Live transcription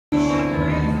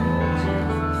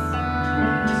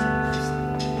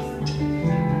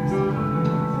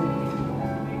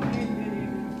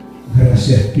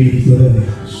Gracias, Espíritu de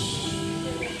Dios.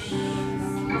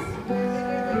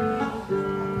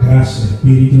 Gracias,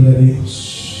 Espíritu de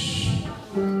Dios.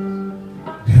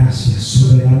 Gracias,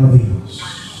 soberano Dios.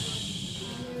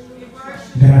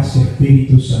 Gracias,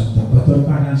 Espíritu Santo. Pastor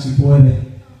Pagán, si puede.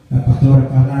 La pastora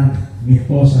Pagán, mi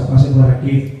esposa, pase por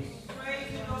aquí.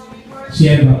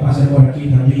 Sierva, pase por aquí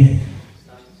también.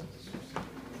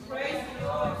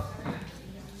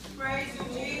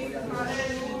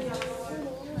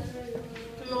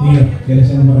 Dios, ¿quieres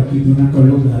ser por aquí una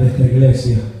columna de esta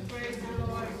iglesia?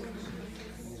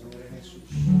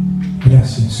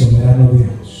 Gracias, soberano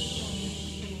Dios.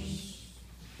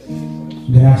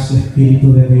 Gracias,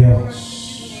 Espíritu de Dios.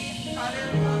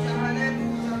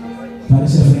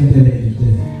 Párese frente de él,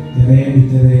 de él y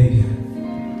usted de ella.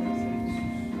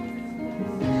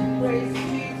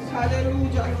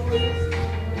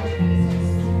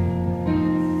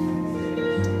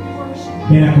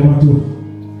 Mira,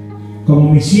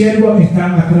 como mis siervos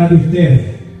están atrás de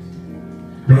ustedes,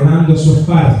 velando su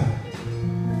espalda,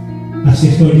 así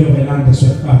estoy yo velando su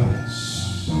espalda.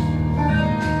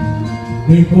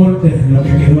 No importa lo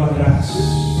que quedó atrás,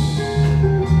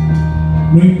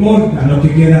 no importa lo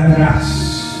que queda atrás,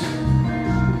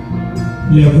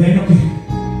 le ordeno que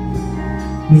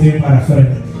miren para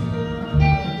frente,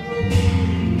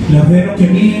 le ordeno que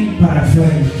miren para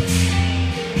frente.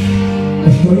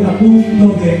 Estoy a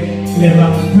punto de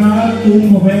levantar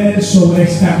un mover sobre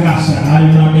esta casa.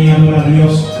 Alma mía, adora a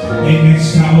Dios en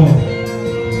esta hora.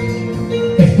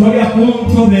 Estoy a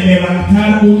punto de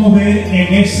levantar un mover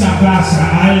en esta casa.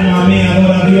 Alma mía,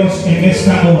 adora a Dios en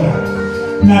esta hora.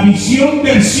 La visión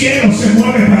del cielo se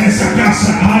mueve para esa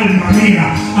casa. Alma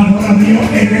mía, adora a Dios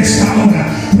en esta hora.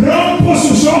 Rompo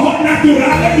sus ojos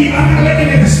naturales y van a ver en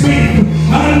el espíritu.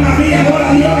 Alma mía, adora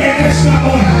a Dios en esta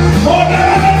hora.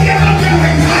 Ora a Dios que me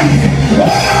engañe. Ora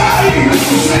a Dios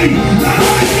que me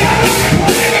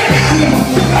pone ganando.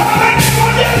 Ora a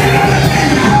Dios que la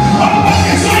detenga. Ora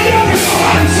que soy yo que no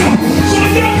avanzo. Soy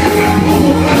yo que me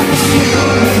empujo para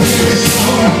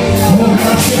oh,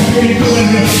 gracias, Espíritu de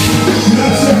Dios.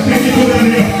 Gracias, Espíritu de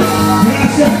Dios.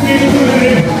 Gracias, Espíritu de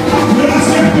Dios.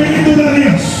 Gracias, Espíritu de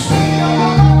Dios.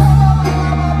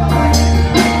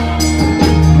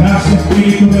 Gracias,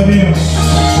 Espíritu de Dios.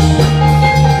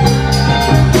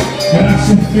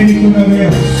 Gracias, Espíritu de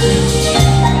Dios.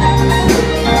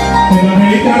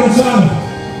 Evangelista Rosado,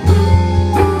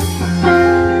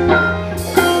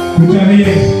 escucha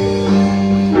bien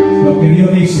lo que Dios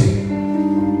dice.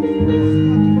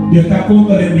 Dios está a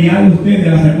punto de enviar a usted de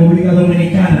la República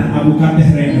Dominicana a buscar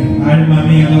terreno. Alma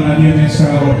mía, adora a Dios en esta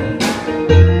hora.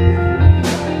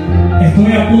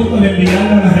 Estoy a punto de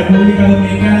enviarlo a la República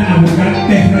Dominicana a buscar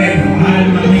terreno.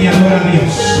 Alma mía, adora a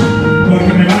Dios.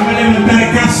 Porque me van a levantar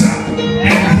casa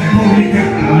en la República.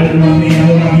 Alma mía,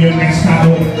 adora a Dios en esta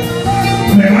hora.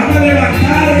 Me van a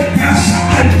levantar casa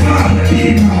al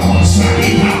Padre.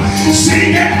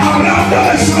 Sigue hablando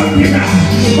de santidad.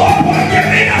 Oh, porque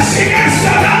mira, sin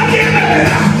esta nadie me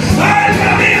verá.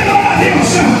 Alma mía, adora a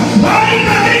Dios.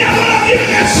 Alma mía, adora a Dios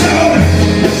en esta hora.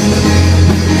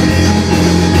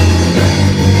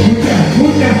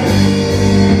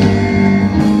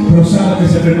 Rosado, que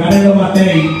se prepare los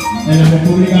bateis en la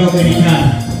República Dominicana,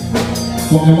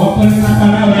 porque voy a poner una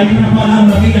palabra, hay una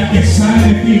palabra, mira, que sale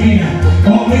de ti, mira,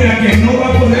 oh, mira, que no va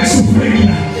a poder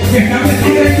sufrirla, que está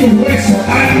metida en tu hueso.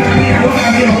 Alma mía, adora a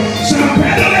Dios. San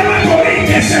Pedro de Macorís,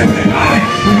 que se prepare.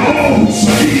 Oh,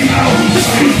 salida, oh, que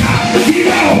se prepare.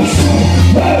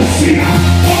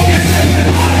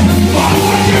 Oh,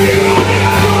 porque mi gloria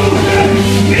la con usted,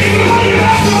 mi gloria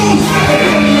la con usted.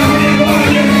 Alma mía, adora a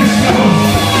Dios en esta hora.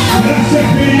 Gracias,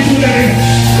 Espíritu de Dios.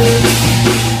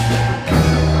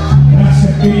 Gracias,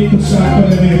 Espíritu Santo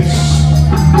de Dios.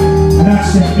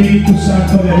 Gracias, Espíritu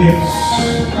Santo de Dios.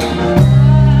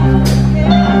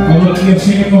 Todo Dios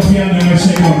sigue confiando en el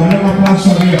Señor. Dale un aplauso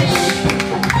a Dios.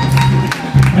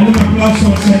 Dale un aplauso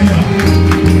al Señor.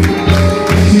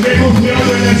 Sigue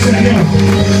confiando en el Señor.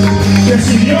 Que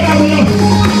si Dios habló,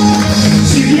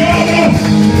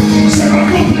 se va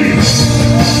a cumplir.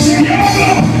 Si Dios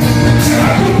habló, se va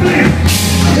a cumplir.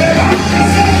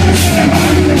 Levántase, que se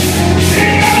levante.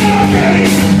 Diga lo que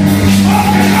diga.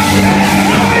 Porque la vida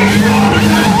no me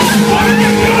importa. Porque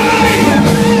Dios lo dijo.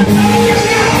 Porque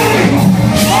Dios lo dijo.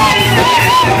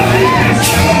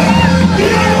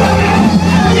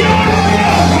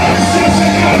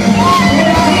 Señor.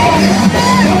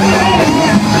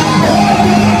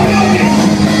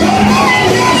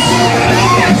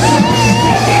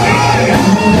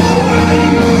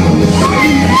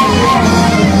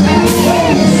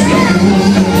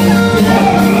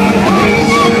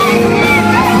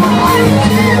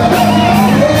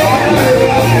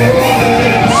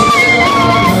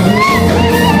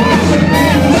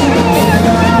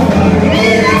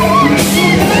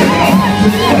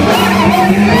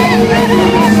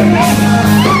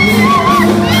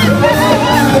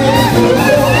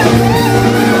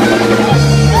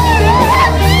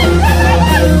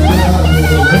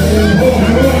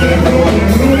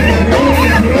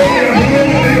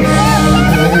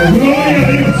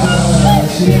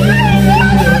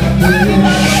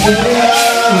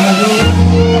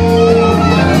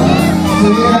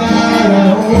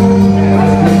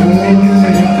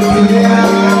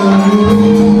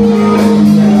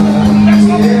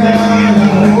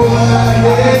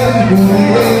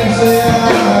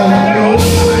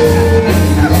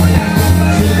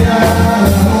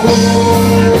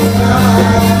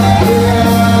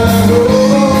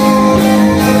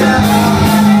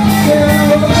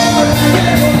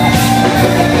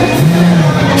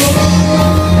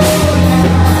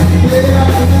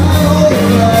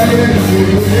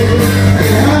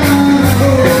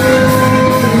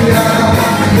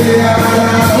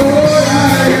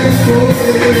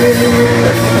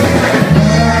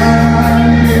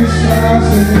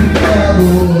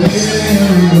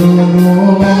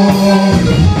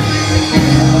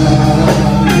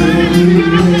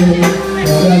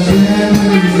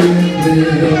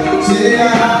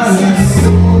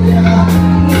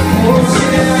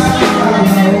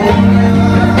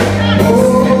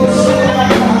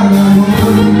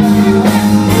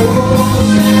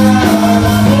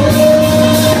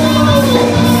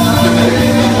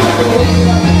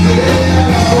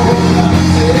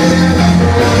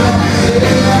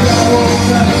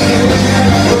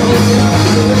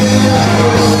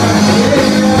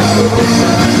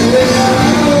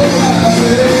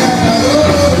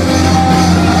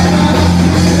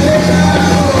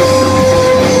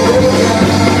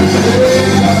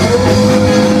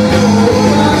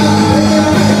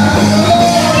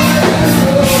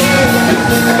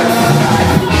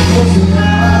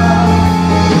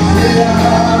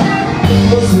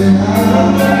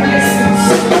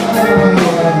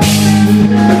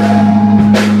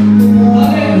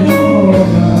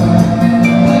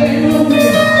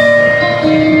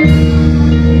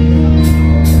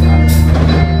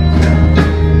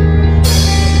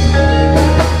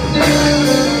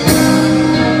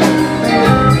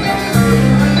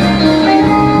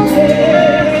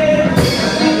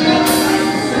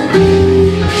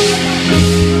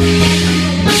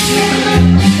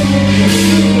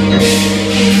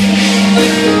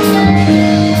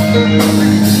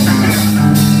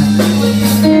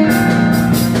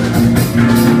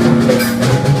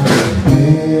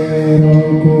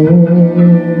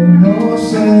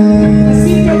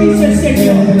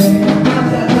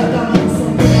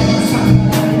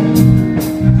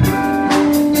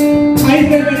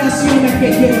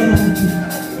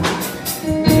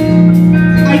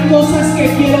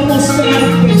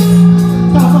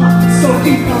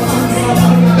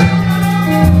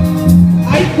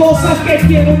 cosas que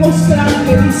quiero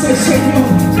mostrarte, dice el Señor.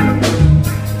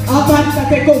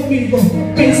 Apártate conmigo,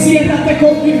 enciérrate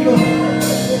conmigo.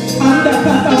 Anda,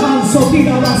 tatamanso,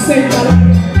 tira la senda.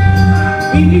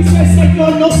 Y dice el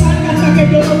Señor, no salgas hasta que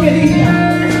yo no te diga.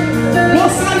 No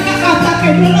salgas hasta que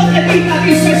yo no te diga,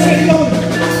 dice el Señor.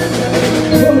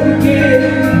 Porque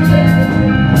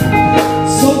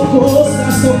son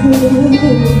cosas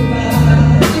ocultas.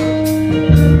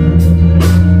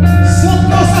 Son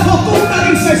cosas ocultas,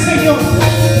 dice el Señor.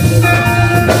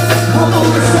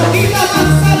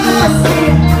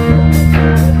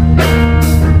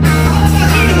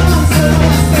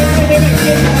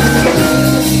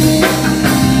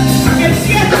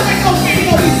 Enciérrate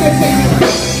conmigo, dice el Señor.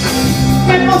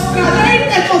 Te mostraré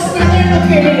lo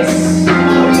que es.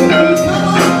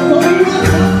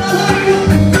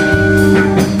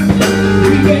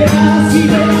 Y verás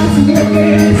lo que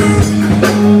es.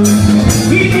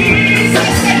 Y dice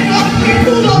el Señor que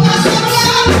tú lo vas a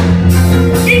hablar.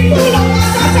 Y tú lo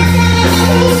vas a sacar a la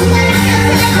luz para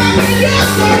que sepan que yo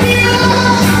soy Dios.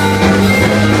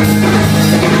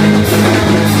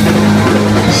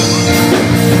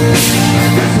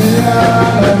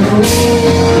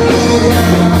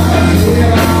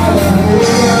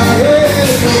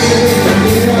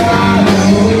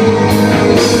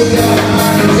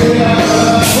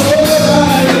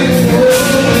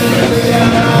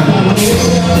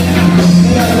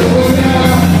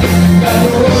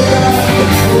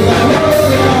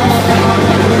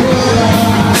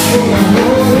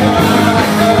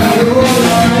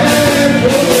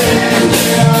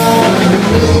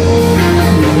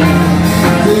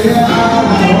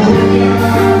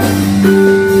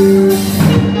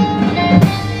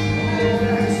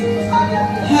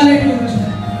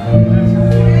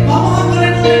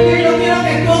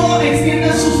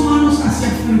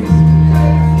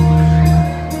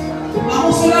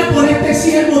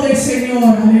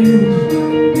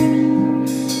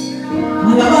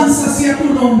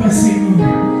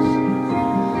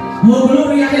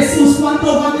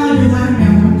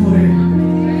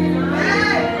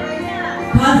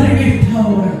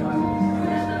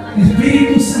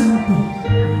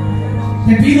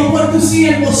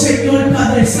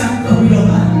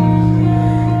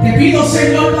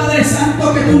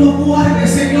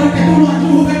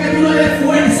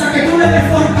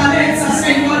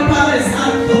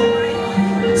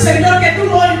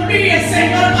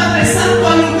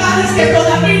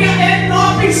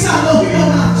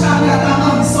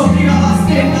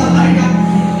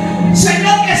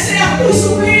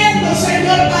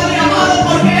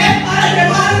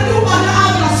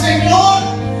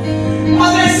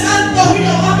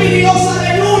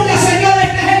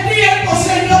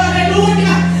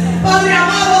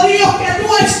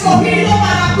 Escogido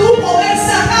para tú poder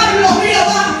sacarlos,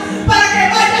 Jehová, para que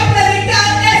vayan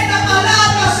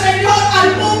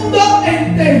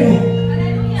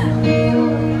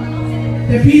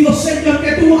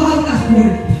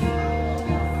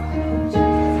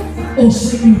Oh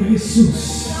Señor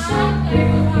Jesús,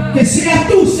 que sea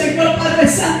tú, Señor Padre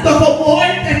Santo, como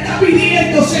Él te está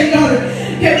pidiendo, Señor.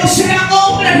 Que no sea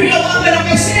hombre, Jehová, pero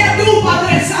que sea tú,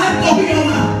 Padre Santo,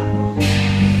 Jehová.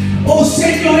 Oh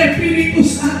Señor Espíritu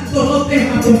Santo, no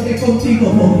temas, porque contigo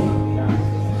voy.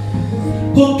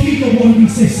 Contigo voy,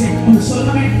 dice Señor.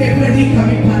 Solamente predica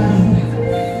mi palabra.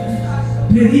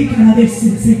 Predícala de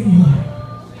ese Señor.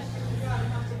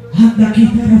 Anda,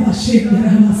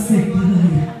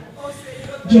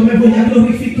 yo me voy a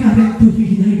glorificar en tu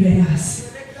vida y verás.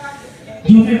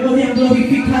 Yo me voy a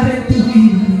glorificar en tu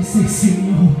vida, dice el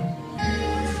Señor.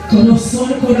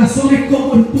 Corazones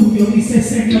como el tuyo, dice el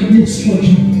Señor, busco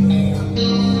yo.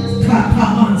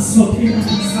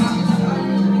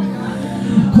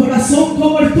 Corazón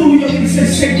como el tuyo, dice el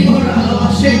Señor.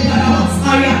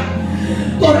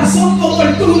 Corazón como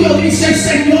el tuyo, dice el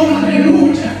Señor,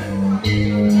 aleluya.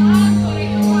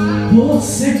 Oh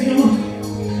Señor,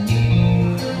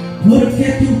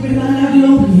 porque tú me das la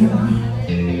gloria.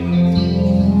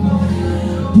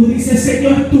 Tú dices,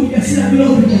 Señor, tuya es la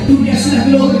gloria, tuya es la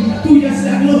gloria, tuya es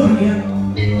la gloria.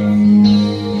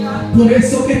 Por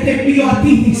eso que te envío a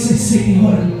ti, dice el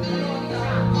Señor.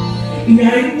 Y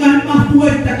hay más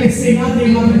puertas que se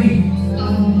abren, abrir.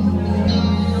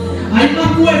 Hay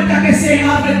más puertas que se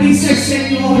abren, dice el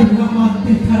Señor.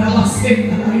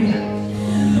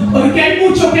 Porque hay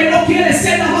mucho que no quiere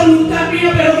ser la voluntad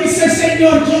mía, pero dice el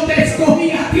Señor, yo te escogí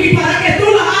a ti para que tú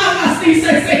la hagas, dice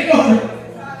el Señor.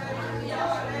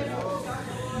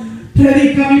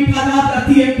 Predica mi palabra a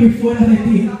tiempo y fuera de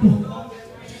tiempo.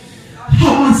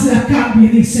 Jamás la cambie,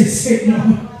 dice el Señor.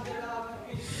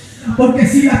 Porque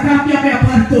si la cambia me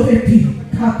aparto de ti.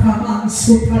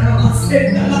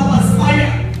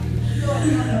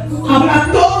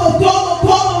 Habrá todo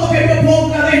lo que me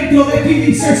ponga dentro de ti,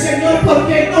 dice el Señor,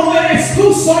 porque no eres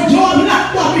tú, soy yo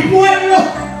hablando a mi pueblo.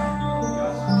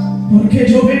 Porque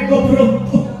yo vengo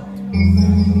pronto.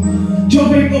 Yo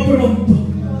vengo pronto.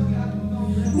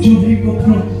 Yo vengo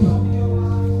pronto.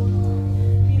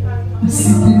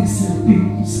 Así te dice el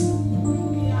Espíritu Santo.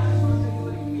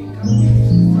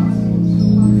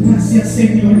 Gracias,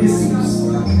 Señor Jesús.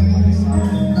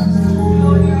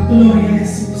 Gloria a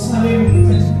Jesús.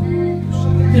 Aleluya.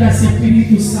 Gracias,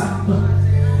 Espíritu Santo.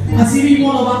 Así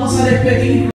mismo nos vamos a despedir.